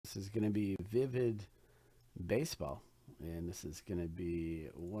This is going to be Vivid Baseball. And this is going to be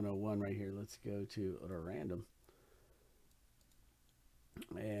 101 right here. Let's go to random.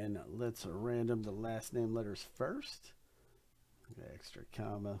 And let's random the last name letters first. Extra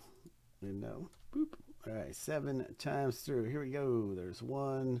comma. No. Boop. All right, 7 times through. Here we go. There's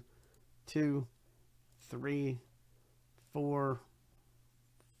 1, 2, 3, 4,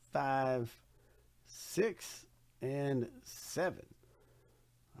 5, 6, and 7.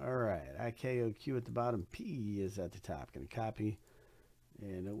 All right, IKOQ at the bottom. P is at the top. Going to copy.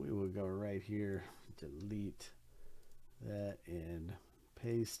 And we will go right here, delete that, and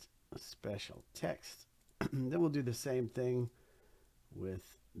paste a special text. Then we'll do the same thing with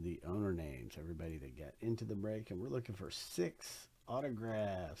the owner names, everybody that got into the break. And we're looking for 6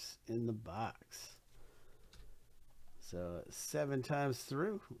 autographs in the box. So 7 times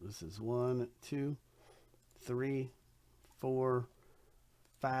through. This is 1, 2, 3, 4,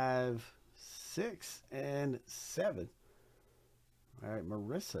 5, 6, and 7. All right,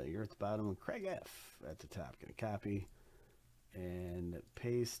 Marissa, you're at the bottom, and Craig F at the top. Going to copy and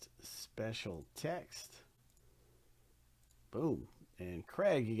paste special text. Boom. And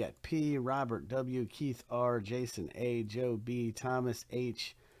Craig, you got P, Robert W, Keith R, Jason A, Joe B, Thomas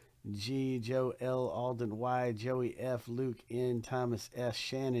H, G, Joe L, Alden Y, Joey F, Luke N, Thomas S,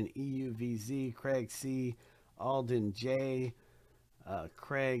 Shannon EUVZ, Craig C, Alden J,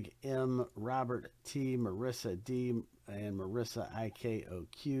 Craig M, Robert T, Marissa D, and Marissa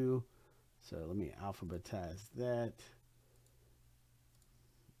IKOQ. So let me alphabetize that.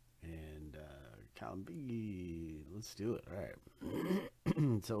 And column B, let's do it. All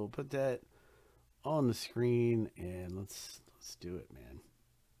right. So we'll put that on the screen, and let's do it, man.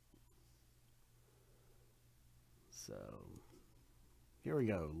 So here we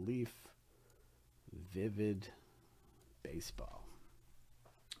go. Leaf Vivid Baseball.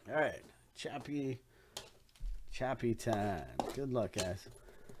 All right, choppy time. Good luck, guys.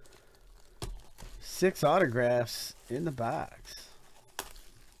 6 autographs in the box.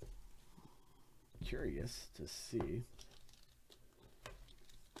 Curious to see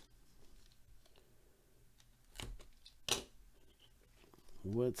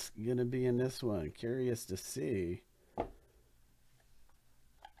what's gonna be in this one. Curious to see. All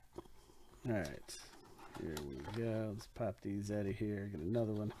right. Here we go. Let's pop these out of here. Get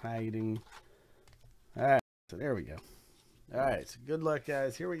another one hiding. All right. So there we go. All right. So good luck,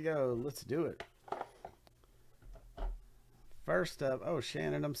 guys. Here we go. Let's do it. First up. Oh,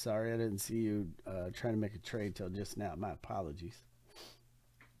 Shannon, I'm sorry. I didn't see you trying to make a trade till just now. My apologies.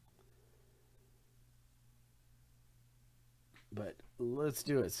 But let's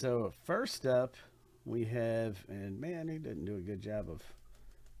do it. So first up, we have, and man, he didn't do a good job of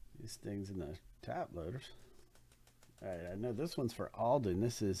these things in the top loaders. All right, I know this one's for Alden.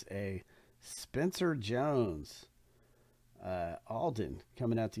 This is a Spencer Jones. Alden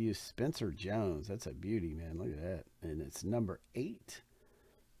coming out to you, Spencer Jones. That's a beauty, man. Look at that. And it's number 8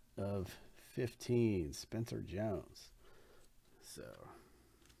 of 15, Spencer Jones. So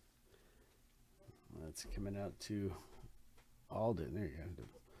that's coming out to Alden. There you go.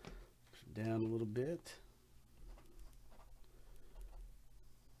 Push it down a little bit.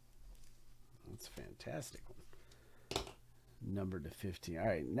 That's a fantastic one. Number to 15. All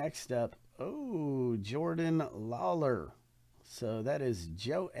right, next up. Oh, Jordan Lawler. So that is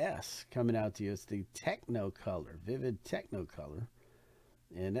Joe S coming out to you. It's the Technicolor, Vivid Technicolor.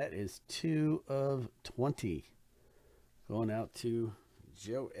 And that is 2 of 20. Going out to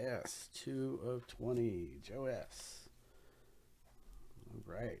Joe S. 2 of 20. Joe S. All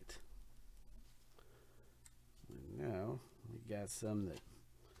right. And now we got some that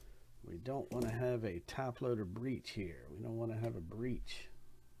we don't want to have a top loader breach here. We don't want to have a breach.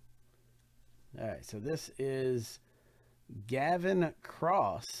 All right, so this is Gavin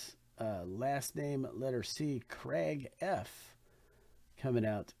Cross, last name letter C, Craig F, coming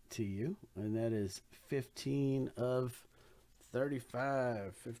out to you. And that is 15 of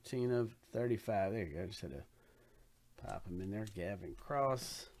 35. 15 of 35. There you go. I just had to pop them in there. Gavin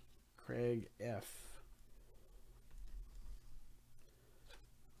Cross, Craig F.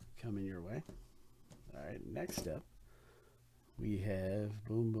 Coming your way. All right, next up, we have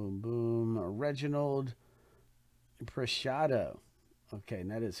boom, boom, boom, Reginald Prashado. Okay,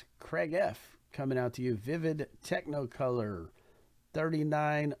 and that is Craig F. coming out to you. Vivid Technicolor,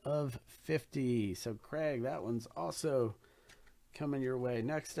 39 of 50. So, Craig, that one's also coming your way.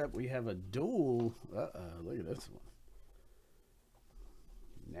 Next up, we have a dual. Look at this one.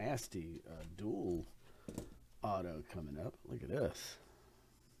 Nasty dual auto coming up. Look at this.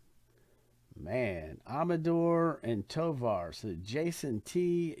 Man, Amador and Tovar. So Jason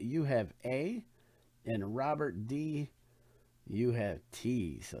T, you have A, and Robert D, you have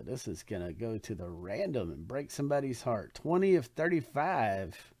T. So this is going to go to the random and break somebody's heart. 20 of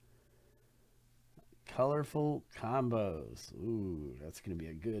 35. Colorful combos. Ooh, that's going to be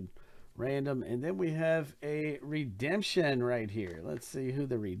a good random. And then we have a redemption right here. Let's see who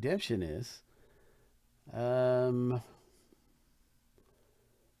the redemption is.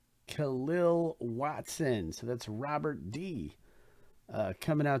 Khalil Watson. So that's Robert D.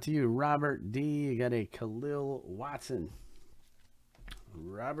 Coming out to you, Robert D. You got a Khalil Watson.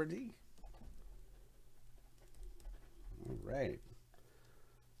 Robert D. All right.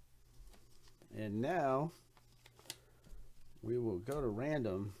 And now we will go to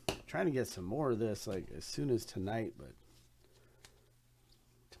random. I'm trying to get some more of this like as soon as tonight, but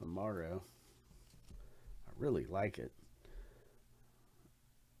tomorrow. I really like it.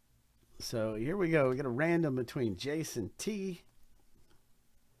 So here we go. We got a random between Jason T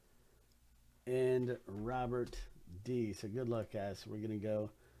and Robert D. So good luck, guys. We're going to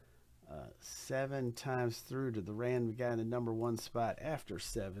go 7 times through to the random guy in the number 1 spot. After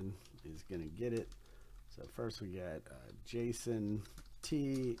 7 is going to get it. So first we got Jason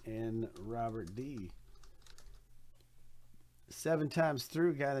T and Robert D. 7 times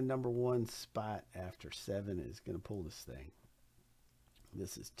through, got a number 1 spot. After 7 is going to pull this thing.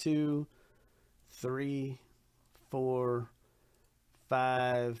 This is 2, 3, 4,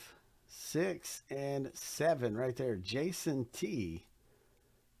 5, 6, and 7 right there. Jason T.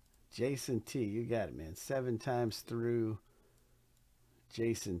 Jason T, you got it, man. 7 times through.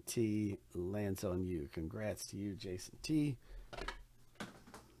 Jason T lands on you. Congrats to you, Jason T.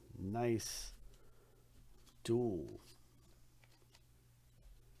 Nice duel.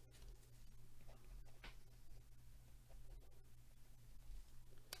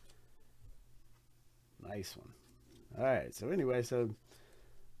 Nice one. All right. So anyway,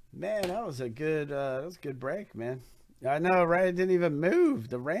 man, that was a good break, man. I know, right? It didn't even move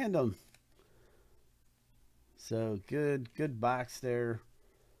the random. So good box there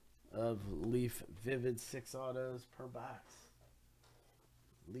of Leaf Vivid 6 autos per box.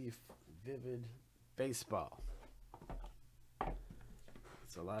 Leaf Vivid baseball.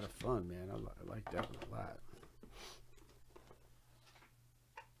 It's a lot of fun, man. I like that one a lot.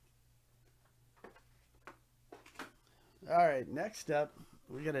 All right, next up,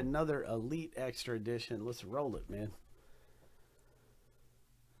 we got another Elite Extra Edition. Let's roll it, man.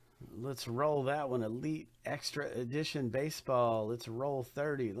 Let's roll that one. Elite Extra Edition Baseball. Let's roll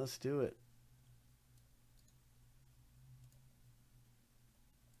 30. Let's do it.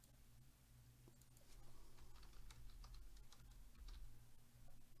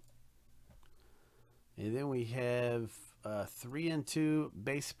 And then we have 3 and 2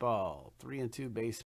 baseball. 3 and 2 baseball.